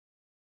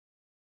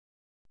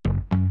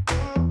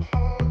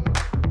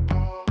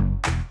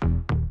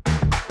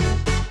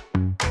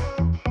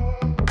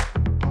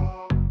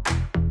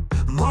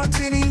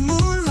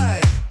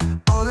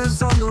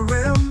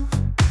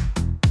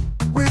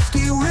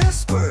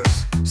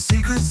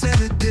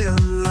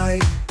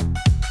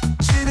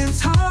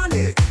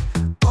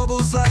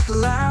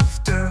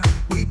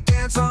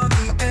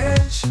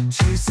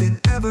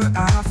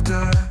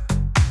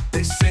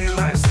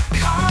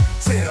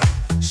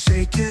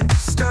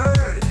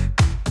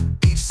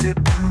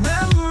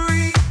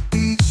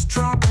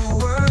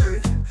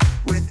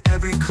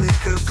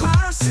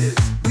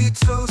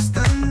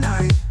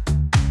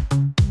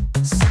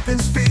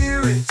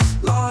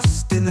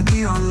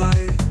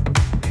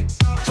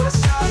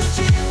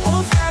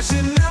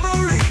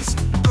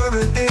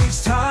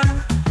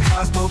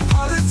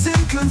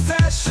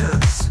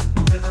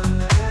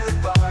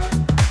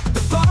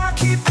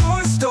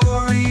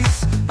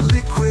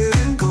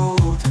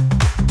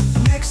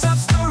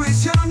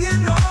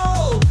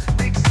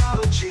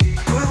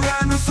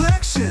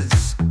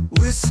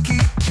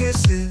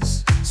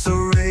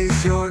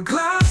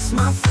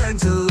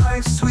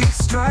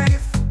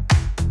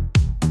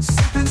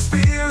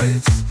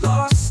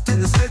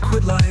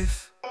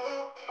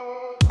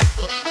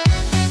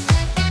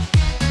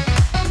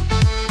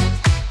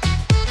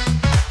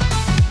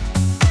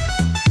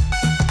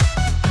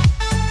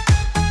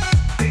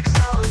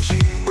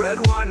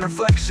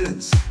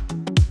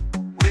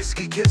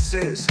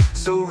glasses.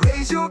 So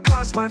raise your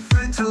glass, my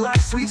friend, to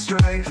life's sweet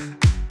strife.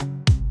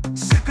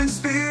 Sipping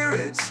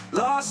spirits,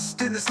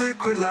 lost in this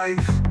liquid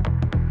life.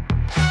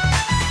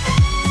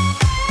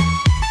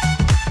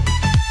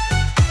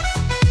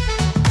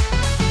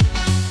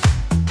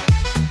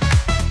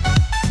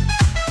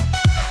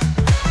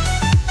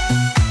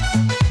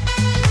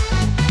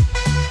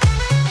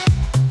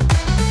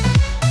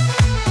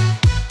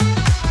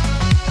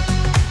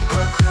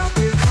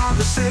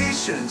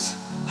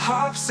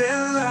 Hops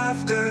and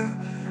laughter,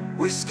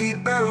 whiskey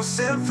barrel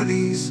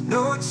symphonies,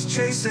 notes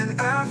chasing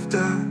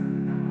after.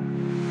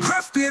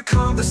 Craft beer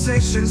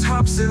conversations,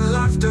 hops and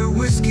laughter,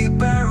 whiskey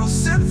barrel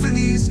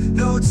symphonies,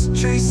 notes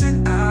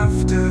chasing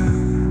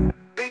after.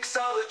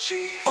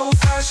 Mixology,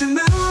 old-fashioned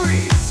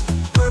memories,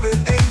 bourbon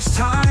age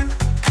time,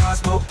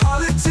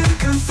 cosmopolitan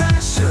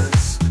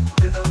confessions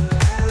with a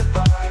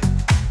lullaby.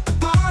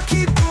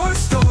 Barkeep more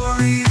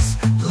stories,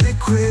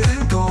 liquid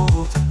and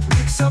gold,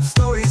 mix up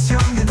stories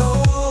young and old.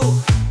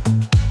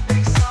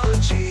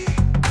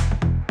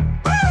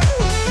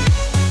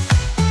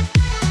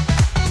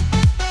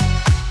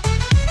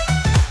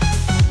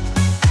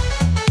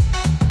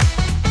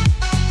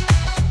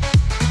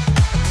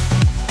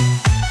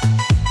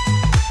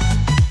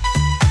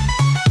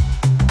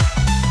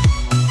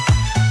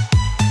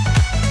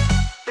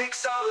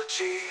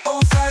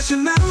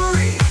 Old-fashioned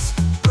memories,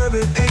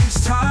 bourbon age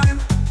time,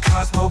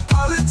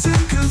 cosmopolitan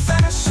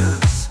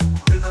confessions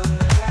with a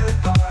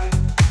lullaby.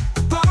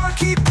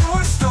 Barkeep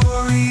more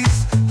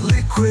stories,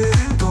 liquid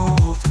and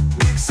gold,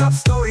 mix up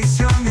stories